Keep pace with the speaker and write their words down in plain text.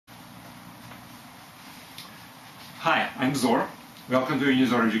Hi, I'm Zor. Welcome to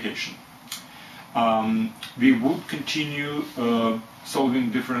Unizor Education. We would continue solving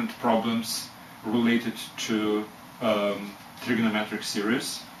different problems related to trigonometric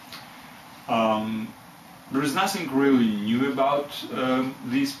series. There is nothing really new about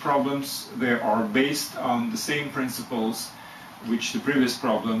these problems. They are based on the same principles which the previous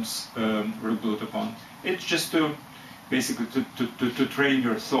problems were built upon. It's just to basically to train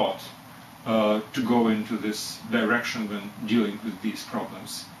your thought to go into this direction when dealing with these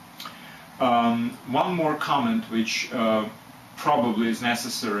problems. One more comment which probably is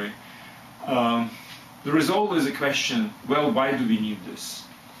necessary. There is always a question, well, why do we need this?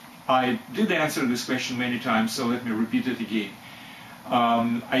 I did answer this question many times, so let me repeat it again.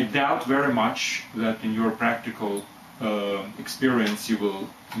 I doubt very much that in your practical experience you will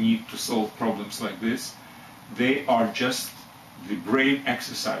need to solve problems like this. They are just the brain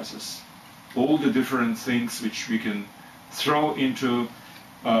exercises. All the different things which we can throw into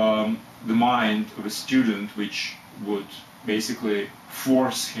the mind of a student, which would basically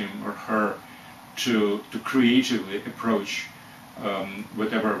force him or her to creatively approach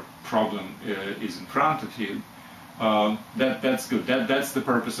whatever problem is in front of him. That's good. That's the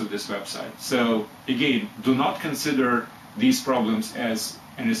purpose of this website. So again, do not consider these problems as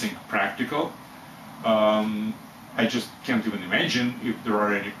anything practical. I just can't even imagine if there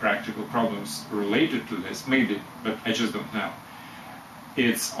are any practical problems related to this. Maybe, but I just don't know.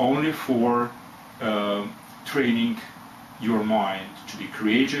 It's only for training your mind to be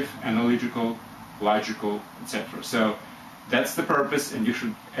creative, analytical, logical, etc. So that's the purpose, and you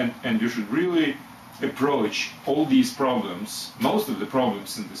should really approach all these problems, most of the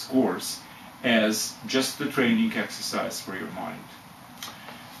problems in this course, as just the training exercise for your mind.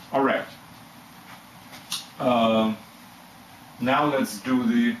 All right. Now let's do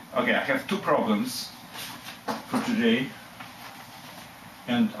the, okay, I have two problems for today,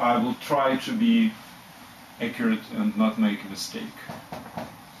 and I will try to be accurate and not make a mistake.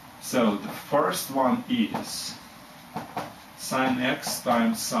 So the first one is sin x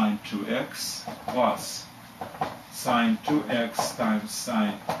times sin 2x plus sin 2x times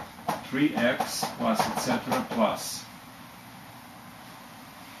sin 3x plus etc. plus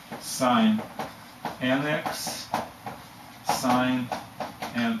sin nx sin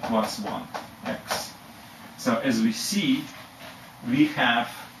n plus 1x. So as we see, we have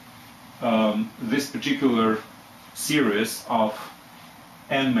this particular series of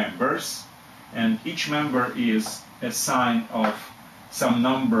n members, and each member is a sine of some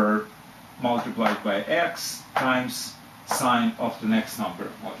number multiplied by x times sine of the next number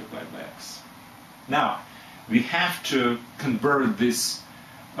multiplied by x. Now, we have to convert this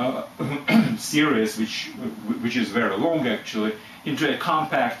series, which is very long actually, into a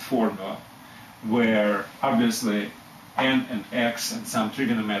compact formula where obviously n and x and some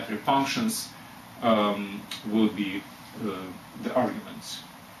trigonometric functions will be the arguments.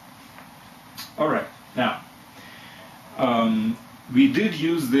 All right, now we did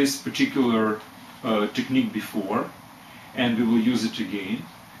use this particular technique before, and we will use it again.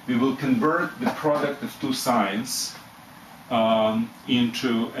 We will convert the product of two sines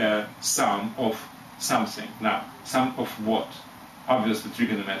into a sum of something. Now, sum of what? Obviously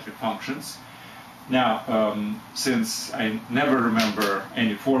trigonometric functions. Now, since I never remember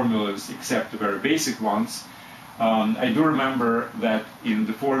any formulas except the very basic ones, I do remember that in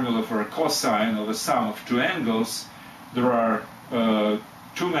the formula for a cosine of a sum of two angles, there are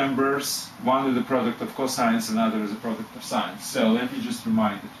two members. One is the product of cosines, another is the product of sines. So let me just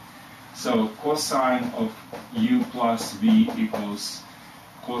remind it. So cosine of u plus v equals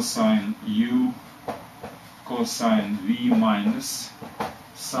cosine u cosine v minus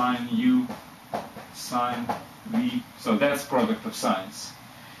sine u sine v. So that's product of sines.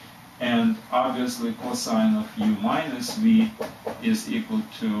 And obviously cosine of u minus v is equal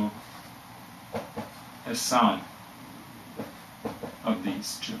to a sum of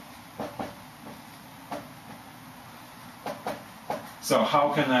these two. So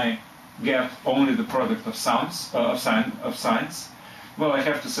how can I get only the product of sums of sines? Well, I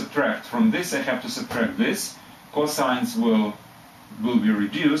have to subtract from this. I have to subtract this. Cosines will be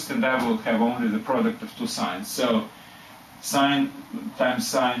reduced, and I will have only the product of two sines. So sine times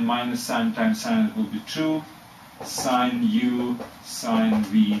sine minus sine times sine will be 2. Sine u sine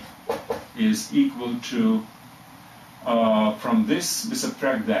v is equal to, from this we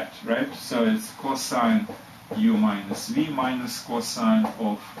subtract that, right? So it's cosine u minus v minus cosine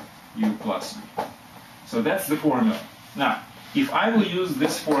of u plus v. So that's the formula. Now, if I will use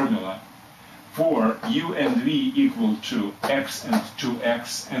this formula for u and v equal to x and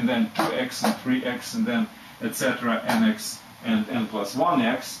 2x, and then 2x and 3x, and then etc., nx and n plus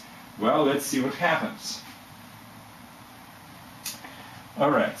 1x, well, let's see what happens.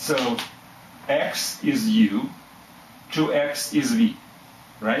 All right, so x is u, 2x is v,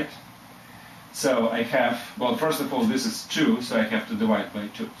 right? So I have, well, first of all, this is 2, so I have to divide by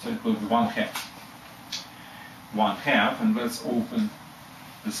 2. So it will be 1/2. 1/2, and let's open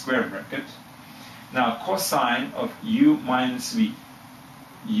the square bracket. Now, cosine of u minus v.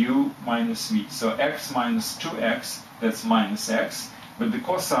 U minus v. So x minus 2x, that's minus x. But the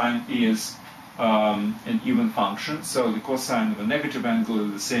cosine is an even function, so the cosine of a negative angle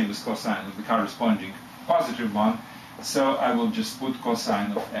is the same as cosine of the corresponding positive one. So I will just put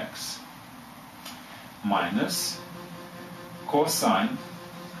cosine of x minus cosine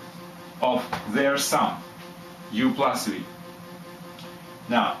of their sum, u plus v.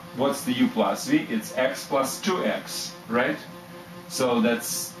 Now, what's the u plus v? It's x plus 2x, right? So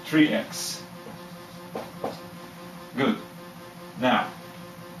that's 3x. Good. Now,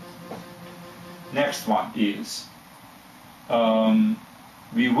 next one is,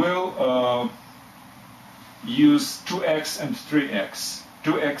 we will use 2x and 3x.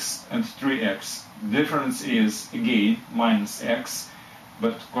 2x and 3x. Difference is, again, minus x,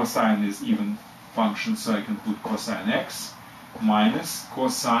 but cosine is even function, so I can put cosine x minus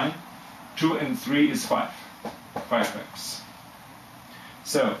cosine 2 and 3 is 5x.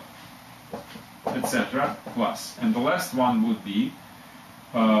 So, etc. plus. And the last one would be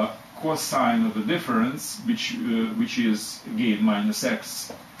cosine of the difference, which is, again, minus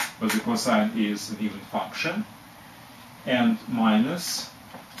x, but the cosine is an even function, and minus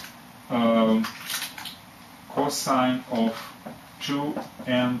cosine of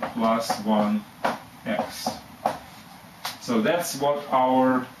 2n plus 1x. So that's what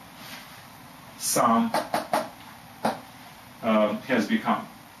our sum has become.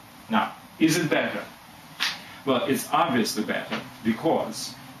 Now, is it better? Well, it's obviously better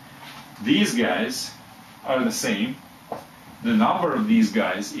because these guys are the same. The number of these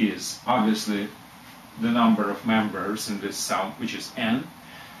guys is obviously the number of members in this sum, which is n.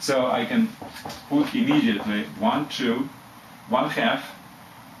 So I can put immediately 1, 2, 1/2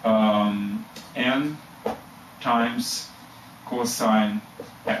 n times cosine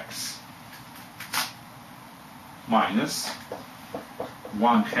x minus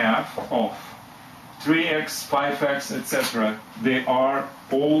 1/2 of 3x, 5x, etc. They are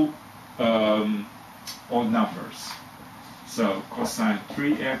all odd numbers. So cosine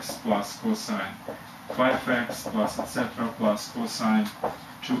 3x plus cosine 5x plus etc. plus cosine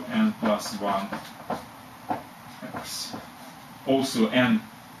 2n plus 1x. Also n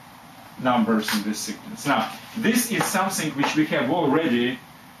numbers in this sequence. Now, this is something which we have already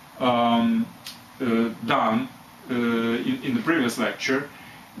done in the previous lecture.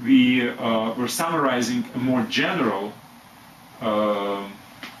 We were summarizing a more general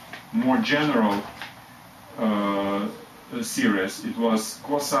series. It was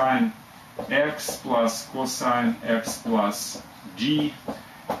cosine x plus cosine x plus g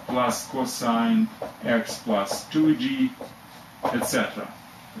plus cosine x plus 2g, etc.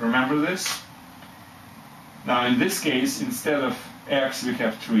 Remember this? Now, in this case, instead of x, we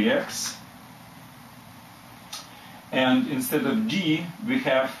have 3x. And instead of g, we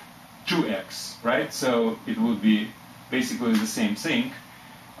have 2x, right? So it would be basically the same thing.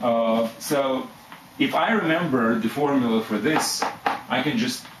 So if I remember the formula for this, I can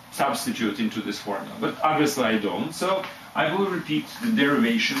just substitute into this formula. But obviously I don't. So I will repeat the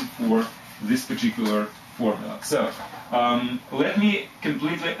derivation for this particular formula. So let me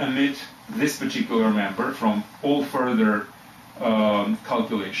completely omit this particular member from all further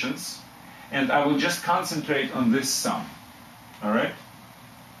calculations. And I will just concentrate on this sum. All right?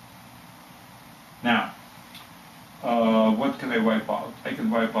 Now, what can I wipe out? I can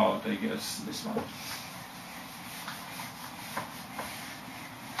wipe out, I guess, this one.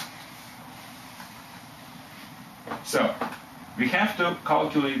 So, we have to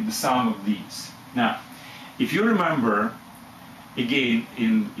calculate the sum of these. Now, if you remember, again,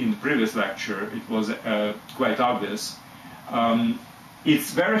 in the previous lecture, it was quite obvious.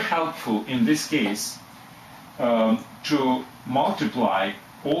 It's very helpful in this case to multiply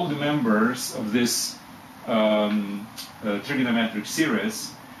all the members of this trigonometric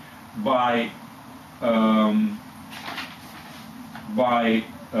series by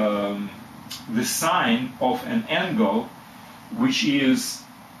the sine of an angle which is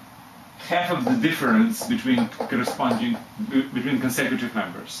half of the difference between consecutive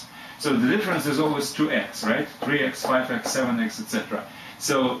members. So the difference is always 2x, right? 3x, 5x, 7x, etc.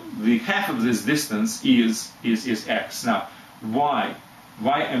 So the half of this distance is x. Now, why?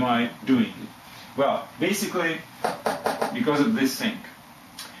 Why am I doing it? Well, basically, because of this thing.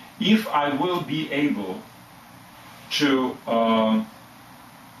 If I will be able to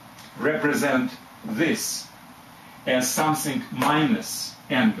represent this as something minus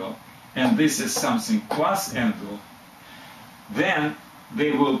angle, and this is something plus angle, then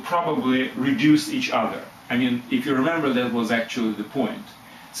they will probably reduce each other. I mean, if you remember, that was actually the point.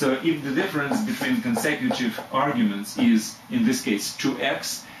 So if the difference between consecutive arguments is, in this case,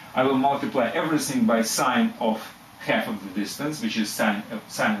 2x, I will multiply everything by sine of half of the distance, which is sine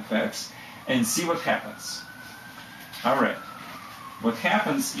of x, and see what happens. All right. What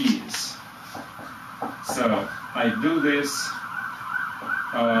happens is, so I do this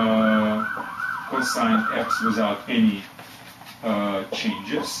cosine x without any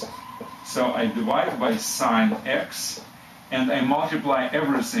changes. So I divide by sine x, and I multiply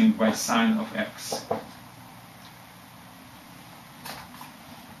everything by sine of x.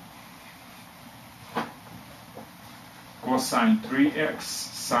 Cosine 3x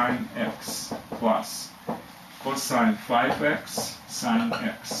sine x plus cosine 5x sine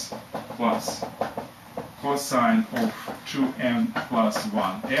x plus cosine of 2n plus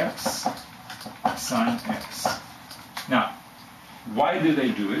 1x sine x. Now, why did I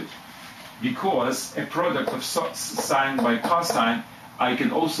do it? Because a product of sine by cosine I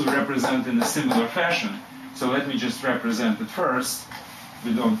can also represent in a similar fashion. So let me just represent it first.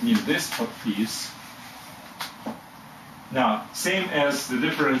 We don't need this piece. Now, same as the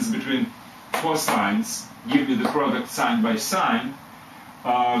difference between cosines give me the product sine by sine,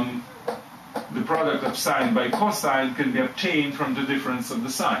 the product of sine by cosine can be obtained from the difference of the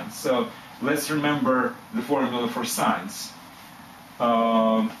sines. So let's remember the formula for sines.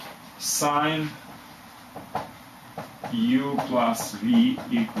 Sine u plus v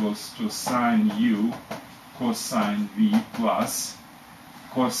equals to sine u cosine v plus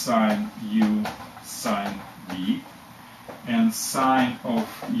cosine u sine v, and sine of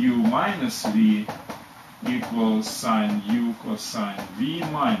u minus v equals sine u cosine v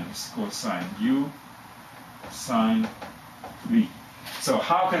minus cosine u sine v. So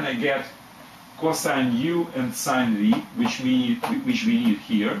how can I get cosine u and sine v, which we need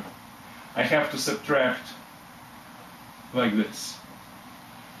here? I have to subtract like this.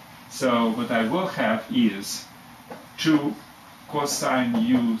 So what I will have is 2 cosine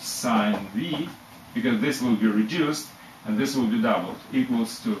u sine v, because this will be reduced and this will be doubled,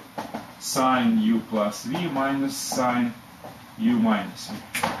 equals to sine u plus v minus sine u minus v.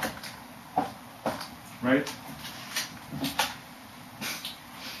 Right?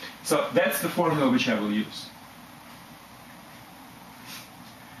 So that's the formula which I will use.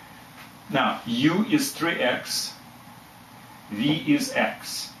 Now, u is 3x, v is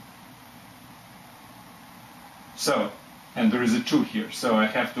x. So, and there is a 2 here, so I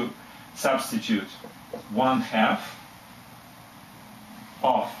have to substitute 1/2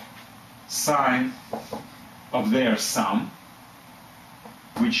 of sine of their sum,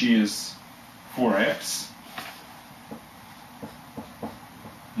 which is 4x,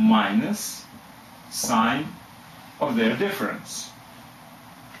 minus sine of their difference,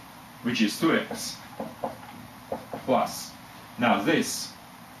 which is 2x, plus, now this,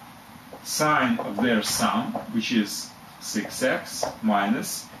 sine of their sum, which is 6x,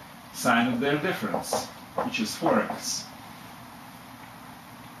 minus sine of their difference, which is 4x.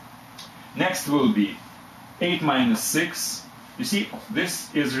 Next will be 8 minus 6. You see,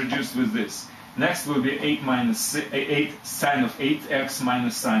 this is reduced with this. Next will be 8 sine of 8x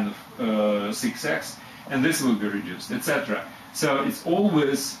minus sine of 6x, and this will be reduced, etc. So it's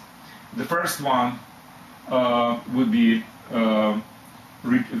always the first one would be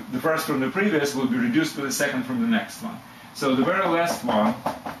the first from the previous will be reduced to the second from the next one. So the very last one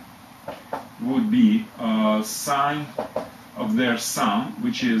would be sine of their sum,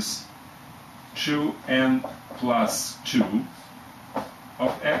 which is 2n plus 2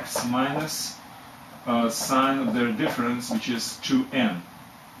 of x minus sine of their difference, which is 2n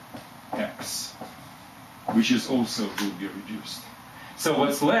x, which is also will be reduced. So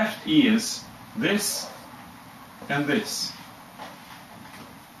what's left is this and this.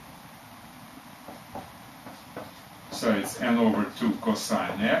 So it's n over 2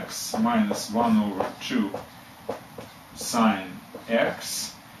 cosine x minus 1 over 2 sine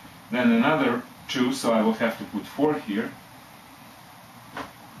x. Then another 2, so I will have to put 4 here.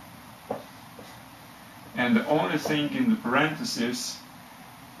 And the only thing in the parentheses,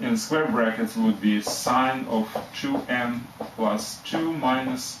 in square brackets, would be sine of 2n plus 2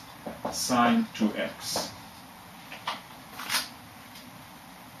 minus sine 2x.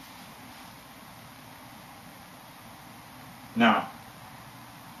 Now,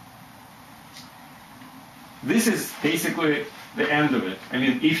 this is basically the end of it. I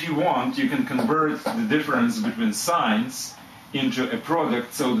mean, if you want, you can convert the difference between signs into a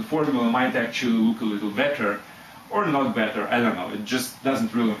product, so the formula might actually look a little better, or not better, I don't know, it just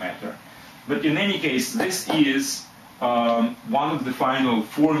doesn't really matter. But in any case, this is one of the final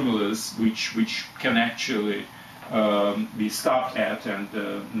formulas which can actually be stopped at, and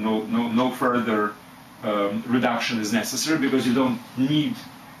no further reduction is necessary, because you don't need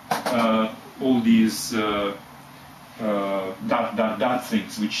all these dot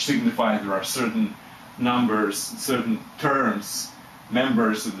things, which signify there are certain numbers, certain terms,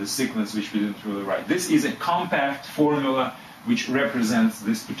 members of the sequence which we didn't really write. This is a compact formula which represents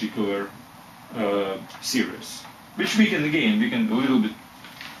this particular series, which we can a little bit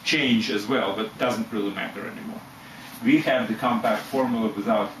change as well, but doesn't really matter anymore. We have the compact formula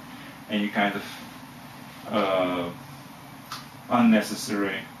without any kind of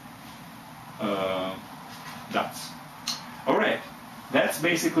unnecessary dots. All right, that's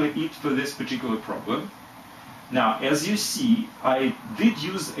basically it for this particular problem. Now, as you see, I did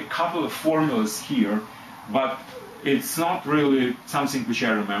use a couple of formulas here, but it's not really something which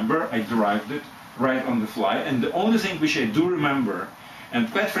I remember. I derived it right on the fly, and the only thing which I do remember, and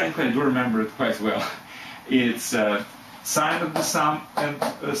quite frankly I do remember it quite well, it's sine of the sum and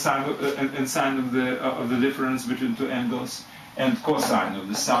sine of the difference between two angles, and cosine of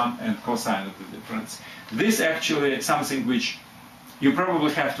the sum and cosine of the difference. This actually is something which you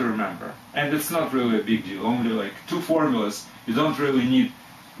probably have to remember, and it's not really a big deal. Only like two formulas. You don't really need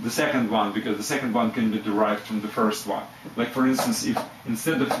the second one, because the second one can be derived from the first one. Like for instance, if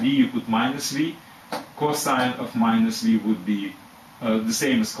instead of v you put minus v, cosine of minus v would be the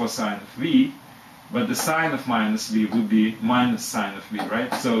same as cosine of v, but the sine of minus v would be minus sine of v,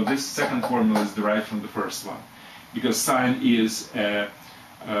 right? So this second formula is derived from the first one, because sine is an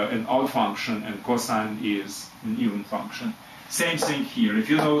odd function and cosine is an even function. Same thing here. If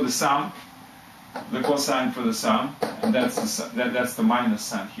you know the sum, the cosine for the sum, and that's the minus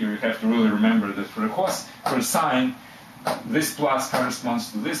sign here, you have to really remember that for a sine, this plus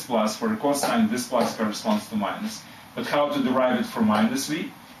corresponds to this plus. For a cosine, this plus corresponds to minus. But how to derive it for minus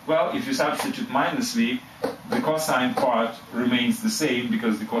v? Well, if you substitute minus v, the cosine part remains the same,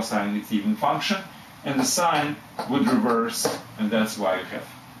 because the cosine is even function, and the sine would reverse, and that's why you have,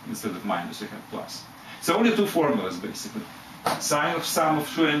 instead of minus, you have plus. So only two formulas, basically. Sine of sum of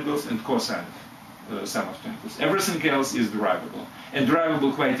two angles and cosine of sum of two angles. Everything else is derivable. And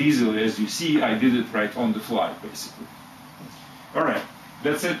derivable quite easily, as you see. I did it right on the fly, basically. All right,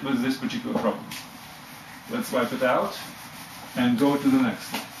 that's it with this particular problem. Let's wipe it out and go to the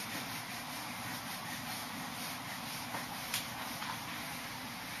next one.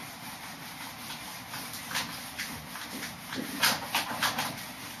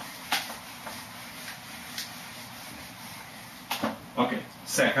 Okay,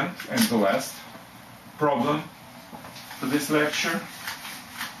 second and the last problem for this lecture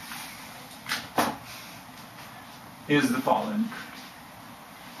is the following.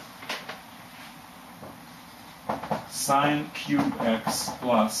 Sine cube x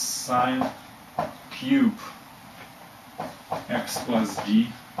plus sine cube x plus d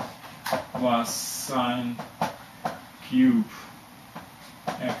plus sine cube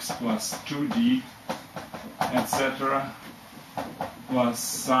x plus 2d, etc., plus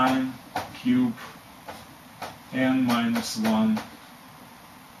sine cube n minus 1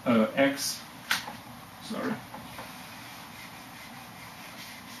 x, sorry,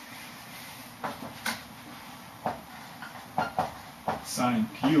 sine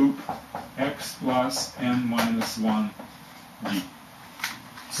cube x plus n minus 1 d.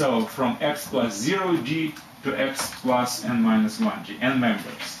 So from x plus 0 d to x plus n minus 1 d, n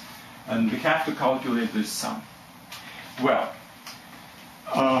members. And we have to calculate this sum. Well,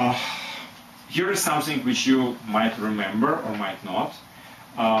 here is something which you might remember or might not.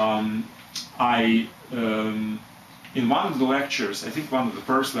 In one of the lectures, I think one of the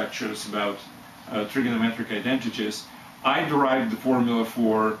first lectures about trigonometric identities, I derived the formula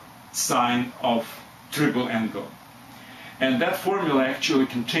for sine of triple angle. And that formula actually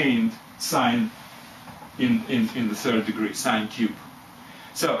contained sine in the third degree, sine cube.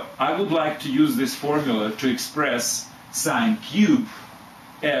 So I would like to use this formula to express sine cube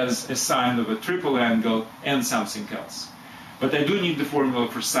as a sine of a triple angle and something else. But I do need the formula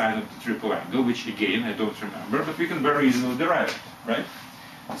for sine of the triple angle, which again I don't remember, but we can very easily derive it, right?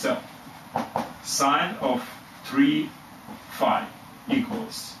 So sine of 3 phi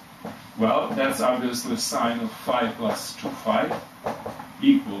equals, well, that's obviously sine of phi plus 2 phi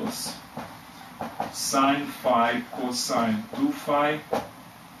equals sine phi cosine 2 phi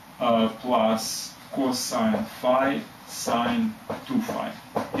plus cosine phi sine 2 phi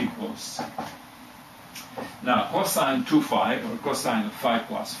equals. Now cosine 2 phi, or cosine of phi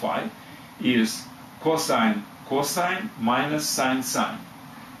plus phi, is cosine cosine minus sine sine.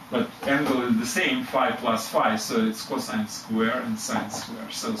 But angle is the same, phi plus phi, so it's cosine square and sine square.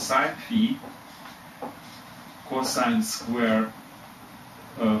 So sine phi cosine square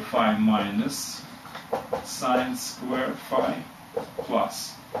phi minus sine square phi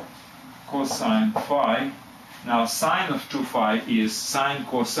plus cosine phi. Now sine of 2 phi is sine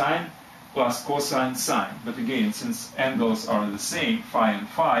cosine plus cosine sine. But again, since angles are the same, phi and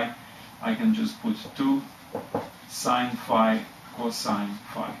phi, I can just put 2 sine phi cosine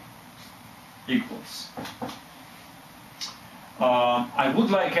phi equals. I would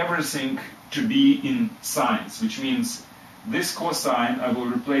like everything to be in sines, which means this cosine I will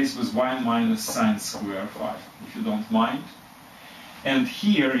replace with 1 minus sine square phi, if you don't mind. And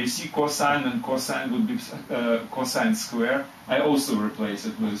here you see cosine and cosine would be cosine square. I also replace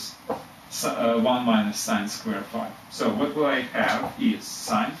it with 1 minus sine square phi. So what will I have is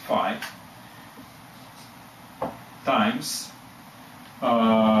sine phi times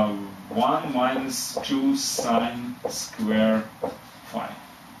 1 minus 2 sine square phi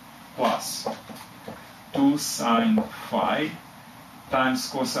plus 2 sine phi times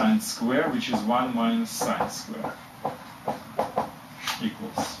cosine square, which is 1 minus sine square,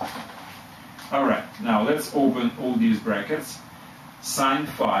 equals. Alright, now let's open all these brackets. Sine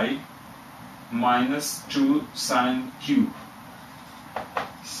phi minus 2 sine cube.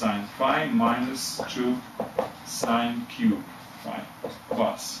 Sine phi minus 2 sine cube phi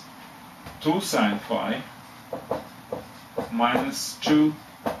plus 2 sine phi minus 2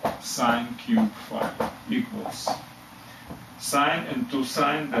 sine cube phi equals. Sine and 2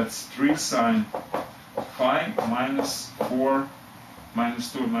 sine, that's 3 sine phi minus 4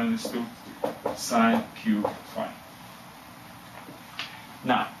 minus 2 sine cube phi.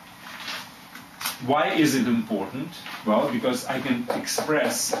 Now, why is it important? Well, because I can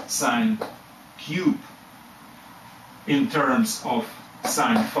express sine cube in terms of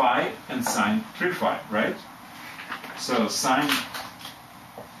sine phi and sine 3 phi, right? So sine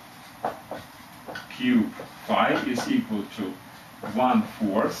cube phi is equal to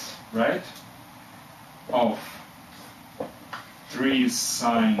 1/4, right, of 3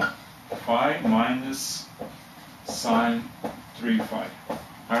 sine phi minus sine 3 phi.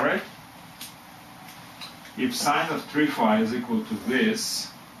 All right? If sine of 3 phi is equal to this,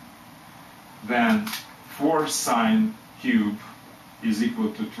 then 4 sine cube is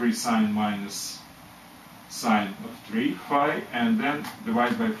equal to 3 sine minus sine of 3 phi, and then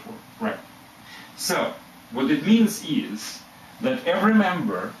divide by 4. Right. So, what it means is that every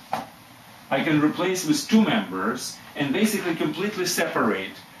member I can replace with 2 members and basically completely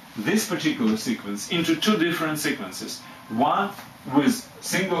separate this particular sequence into 2 different sequences. One with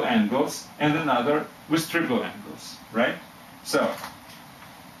single angles and another with triple angles, right? So,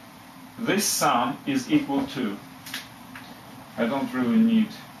 this sum is equal to, I don't really need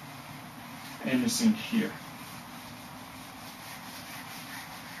anything here.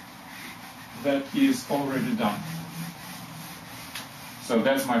 That is already done. So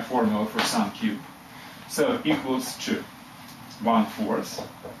that's my formula for sum cube. So equals to 1/4.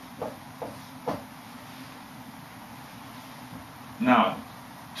 Now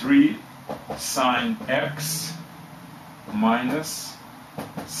 3 sine x minus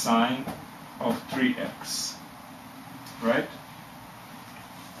sine of 3x. Right?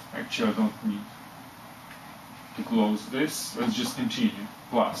 Actually, I don't need to close this. Let's just continue.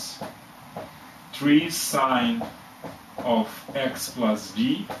 Plus 3 sine of x plus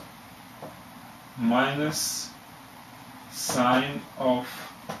d minus sine of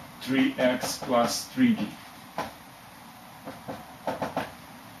 3x plus 3d,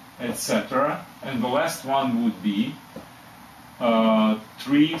 etc. And the last one would be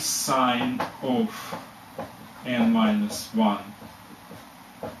 3 sine of n minus 1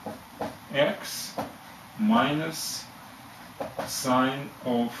 x minus sine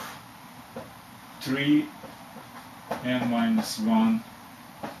of 3 n minus 1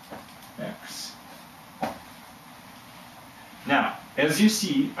 x. Now, as you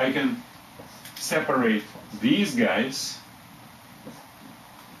see, I can separate these guys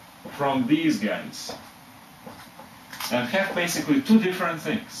from these guys and have basically 2 different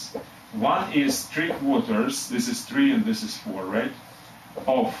things. One is 3/4, this is 3 and this is 4, right?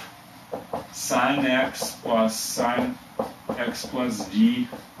 Of sine x plus sine x plus d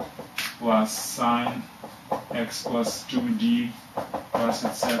plus sine x plus 2d plus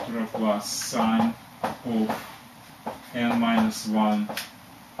etc. plus sine of n minus 1,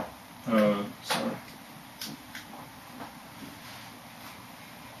 sorry,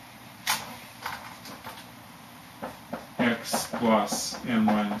 plus n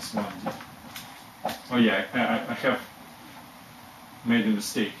minus 1d. Oh yeah, I have made a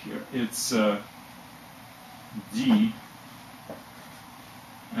mistake here. It's d,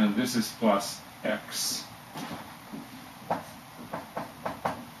 and this is plus x.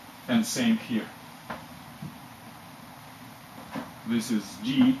 And same here. This is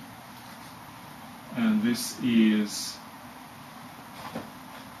d, and this is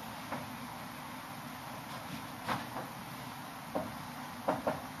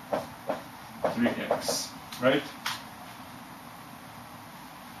x, right?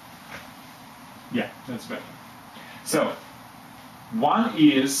 Yeah, that's better. So, one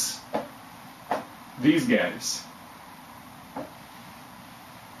is these guys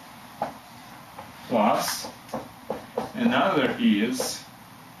plus, another is,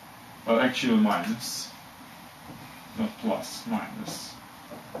 well, actually minus, not plus, minus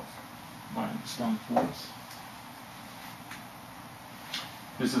 1/4.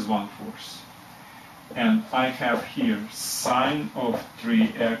 This is 1/4. And I have here sine of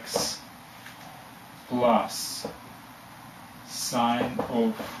 3x plus sine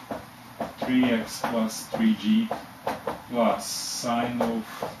of 3x plus 3g plus sine of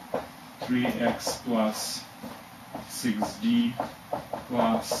 3x plus 6d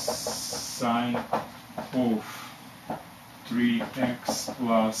plus sine of 3x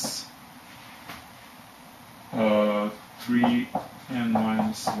plus 3n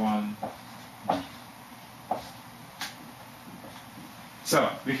minus 1. So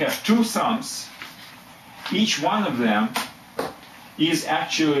we have two sums. Each one of them is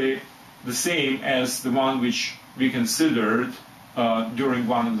actually the same as the one which we considered during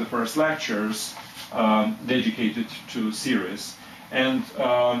one of the first lectures dedicated to series. And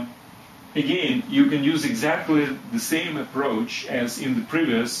again, you can use exactly the same approach as in the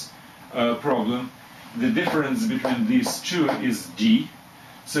previous problem. The difference between these two is d.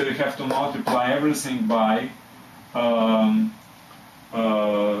 So you have to multiply everything by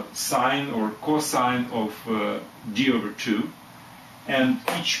sine or cosine of d over 2, and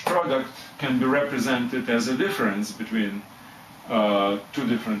each product can be represented as a difference between two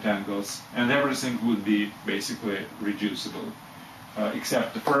different angles, and everything would be basically reducible,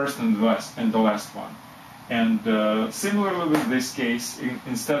 except the first and the last one. And similarly with this case,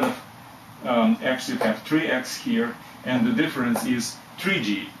 instead of x, you have 3x here, and the difference is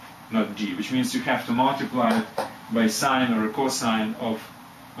 3g, not d, which means you have to multiply it by sine or a cosine of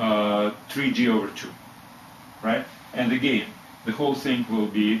 3g over 2, right? And again, the whole thing will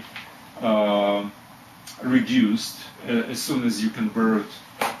be reduced as soon as you convert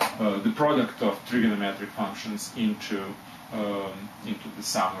the product of trigonometric functions into the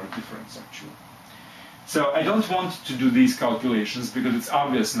sum or difference, actually. So I don't want to do these calculations because it's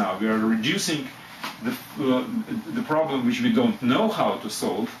obvious now. We are reducing the problem which we don't know how to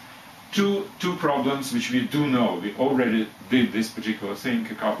solve to two problems which we do know. We already did this particular thing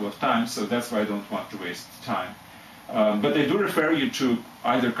a couple of times, so that's why I don't want to waste time. But I do refer you to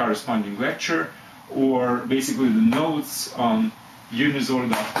either corresponding lecture or basically the notes on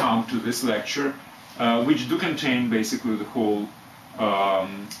unizor.com to this lecture, which do contain basically the whole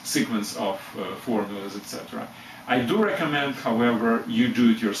sequence of formulas, etc. I do recommend, however, you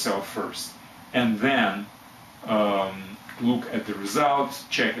do it yourself first, and then look at the results,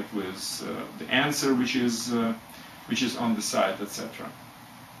 check it with the answer which is on the side, etc.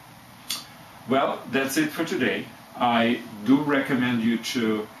 Well, that's it for today. I do recommend you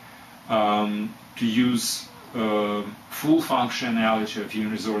to use full functionality of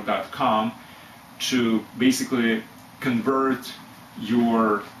unizor.com to basically convert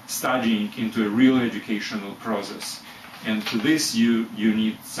your studying into a real educational process. And to this you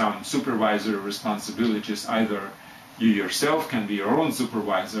need some supervisory responsibilities. Either you yourself can be your own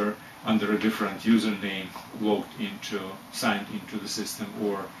supervisor under a different username signed into the system,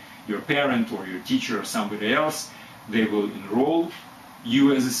 or your parent or your teacher or somebody else. They will enroll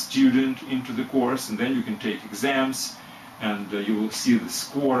you as a student into the course, and then you can take exams, and you will see the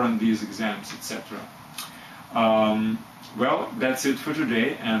score on these exams, etc. Well, that's it for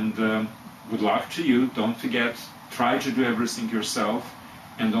today, and good luck to you. Don't forget, try to do everything yourself,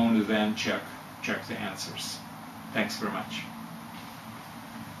 and only then check the answers. Thanks very much.